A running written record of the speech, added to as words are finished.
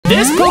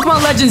This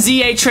Pokemon Legends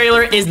ZA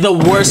trailer is the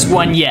worst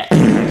one yet.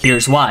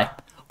 Here's why.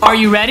 Are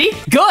you ready?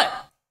 Good!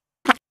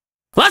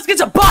 Let's get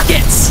to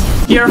buckets!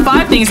 Here are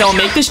 5 things that will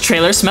make this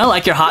trailer smell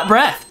like your hot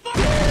breath.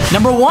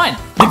 Number 1,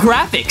 the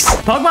graphics.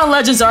 Pokemon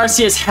Legends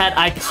Arceus had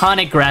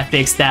iconic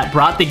graphics that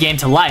brought the game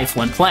to life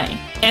when playing.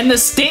 And the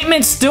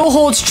statement still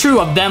holds true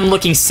of them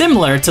looking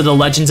similar to the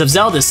Legends of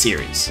Zelda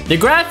series. The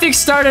graphics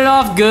started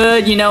off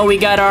good, you know, we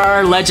got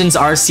our Legends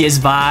Arceus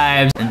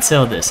vibes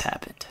until this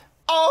happened.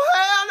 Oh,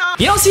 hell no!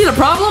 You don't see the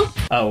problem?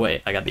 Oh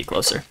wait, I gotta be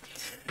closer.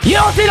 You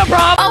don't see the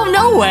problem? Oh,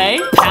 no way!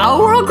 Power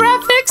World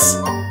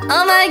graphics?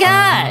 Oh my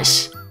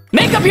gosh!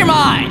 Make up your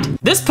mind!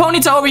 This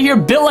ponytail over here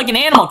built like an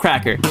animal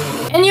cracker.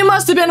 And you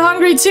must have been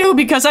hungry too,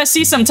 because I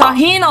see some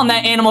tahini on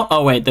that animal.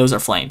 Oh wait, those are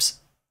flames.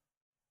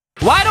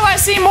 Why do I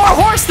see more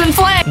horse than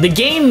flame? The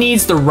game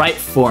needs the right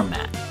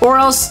format, or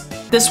else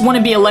this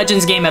wouldn't be a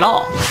Legends game at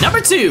all.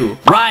 Number 2,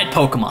 Ride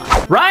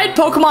Pokemon. Ride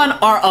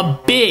Pokemon are a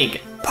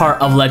big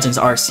part of Legends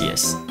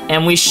Arceus,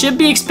 and we should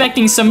be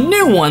expecting some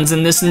new ones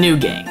in this new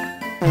game.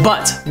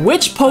 But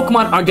which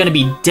Pokemon are gonna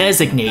be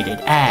designated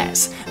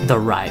as the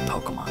Ride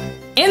Pokemon?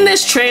 In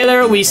this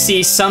trailer, we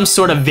see some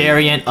sort of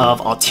variant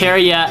of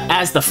Altaria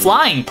as the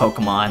flying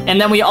Pokemon, and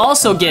then we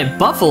also get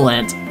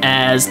Buffalint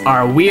as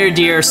our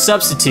Weirdeer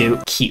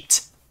substitute,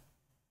 Cute.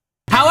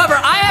 However,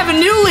 I have a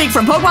new leak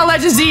from Pokemon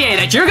Legends ZA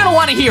that you're gonna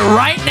want to hear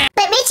right now.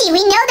 But Richie,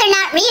 we know they're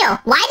not real.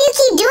 Why do you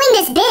keep doing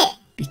this bit?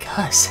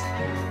 Because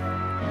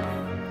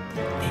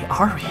they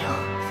are real.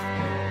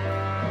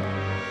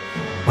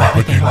 Why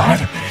would they lie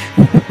to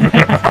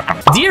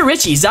me? Dear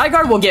Richie,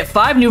 Zygarde will get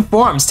 5 new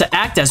forms to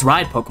act as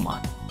Ride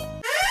Pokemon.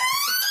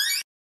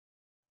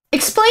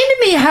 Explain to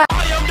me how.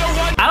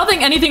 I don't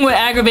think anything would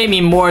aggravate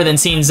me more than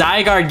seeing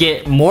Zygarde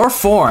get more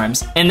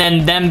forms and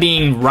then them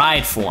being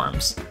Ride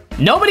forms.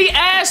 Nobody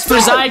asked for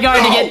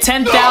Zygarde to get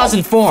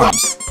 10,000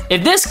 forms.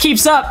 If this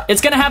keeps up,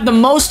 it's gonna have the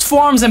most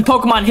forms in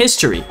Pokemon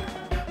history,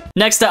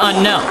 next to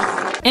Unknown.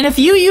 And if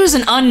you use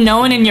an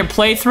Unknown in your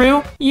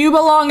playthrough, you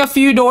belong a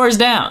few doors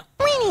down.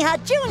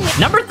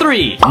 Number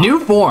 3, new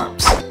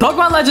forms.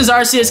 Pokemon Legends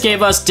Arceus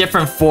gave us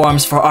different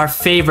forms for our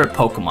favorite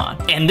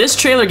Pokemon, and this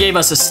trailer gave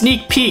us a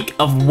sneak peek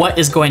of what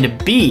is going to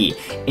be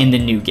in the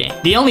new game.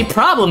 The only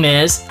problem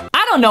is,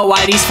 I don't know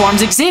why these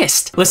forms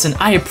exist. Listen,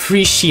 I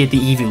appreciate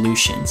the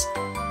evolutions,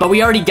 but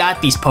we already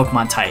got these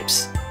Pokemon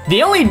types.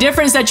 The only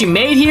difference that you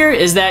made here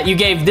is that you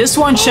gave this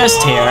one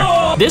chest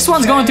hair, this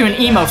one's going through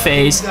an emo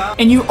phase,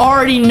 and you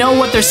already know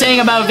what they're saying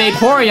about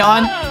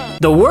Vaporeon.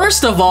 The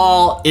worst of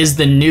all is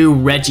the new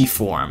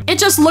Regiform. It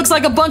just looks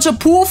like a bunch of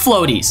pool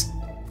floaties.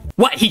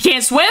 What, he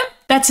can't swim?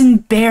 That's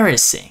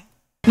embarrassing.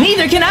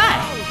 Neither can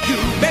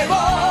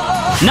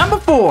I. Number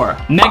 4,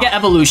 Mega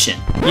Evolution.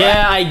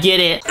 Yeah, I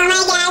get it. Oh my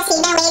gosh,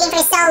 we've been waiting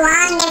for so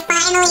long, they're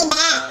finally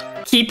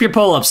back. Keep your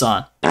pull-ups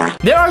on.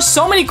 There are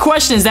so many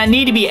questions that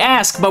need to be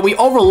asked, but we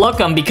overlook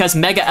them because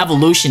Mega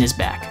Evolution is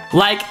back.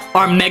 Like,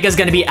 are Megas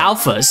gonna be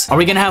Alphas? Are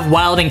we gonna have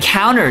wild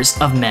encounters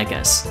of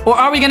Megas? Or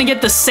are we gonna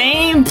get the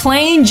same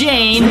plain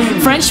Jane,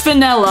 French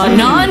vanilla,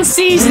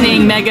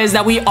 non-seasoning Megas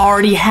that we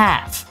already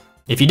have?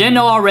 If you didn't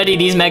know already,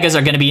 these Megas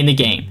are gonna be in the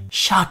game.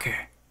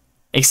 Shocker.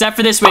 Except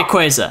for this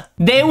Rayquaza.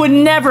 They would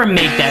never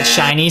make that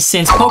shiny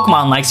since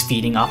Pokemon likes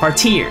feeding off our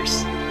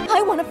tears.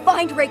 I want to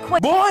find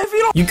Rayquaza. Boy, if you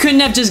don't... You couldn't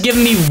have just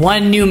given me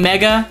one new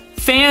Mega?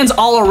 Fans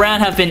all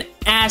around have been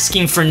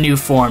asking for new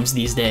forms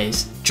these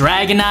days.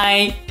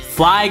 Dragonite,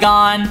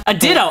 Flygon, a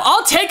Ditto.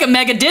 I'll take a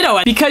Mega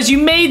Ditto because you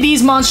made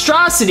these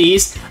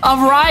monstrosities of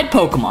Ride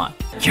Pokemon.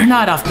 You're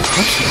not off the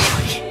hook here,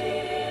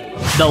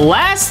 buddy. The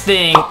last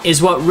thing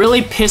is what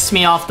really pissed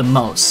me off the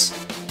most,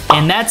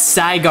 and that's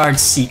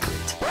Zygarde's secret.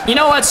 You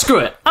know what? Screw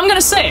it. I'm gonna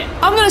say it.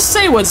 I'm gonna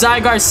say what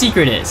Zygarde's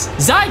secret is.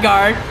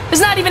 Zygarde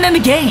is not even in the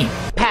game.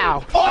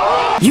 Pow.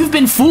 You've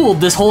been fooled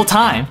this whole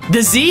time.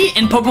 The Z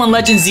in Pokemon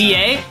Legends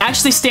ZA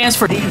actually stands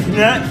for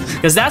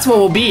because that's what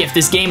will be if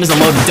this game is a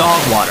load of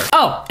dog water.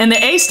 Oh, and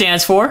the A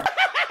stands for...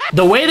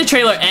 The way the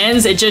trailer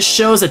ends, it just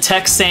shows a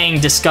text saying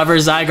discover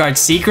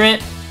Zygarde's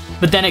secret,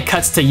 but then it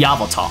cuts to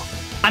Yveltal.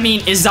 I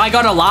mean, is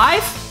Zygarde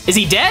alive? Is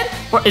he dead?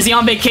 Or is he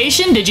on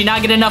vacation? Did you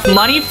not get enough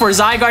money for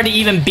Zygarde to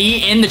even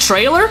be in the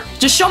trailer?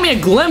 Just show me a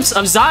glimpse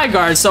of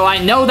Zygarde so I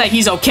know that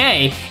he's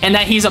okay and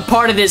that he's a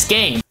part of this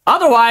game.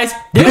 Otherwise,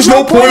 There's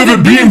no point of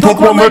it being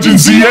Pokemon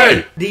Legends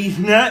ZA!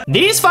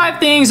 These 5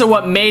 things are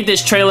what made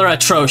this trailer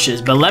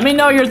atrocious, but let me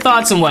know your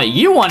thoughts on what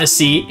you want to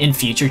see in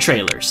future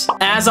trailers.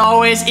 As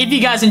always, if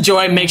you guys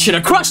enjoy, make sure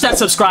to crush that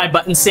subscribe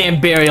button,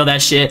 sand burial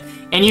that shit.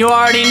 And you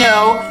already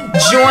know,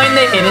 join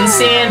the Hidden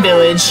Sand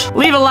Village.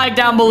 Leave a like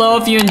down below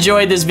if you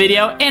enjoyed this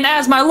video, and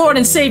as my Lord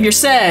and Savior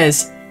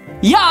says,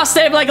 y'all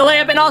stay up like a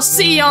lamp, and I'll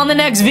see you on the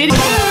next video.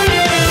 Walking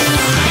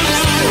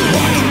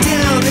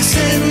down this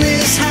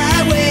endless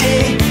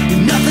highway,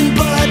 nothing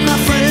but my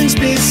friends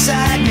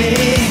beside me.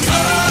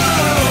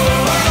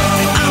 Oh,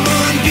 I'm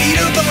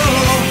unbeatable,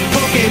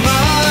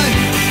 Pokemon.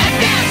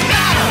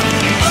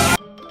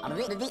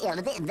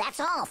 That's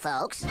all,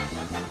 folks.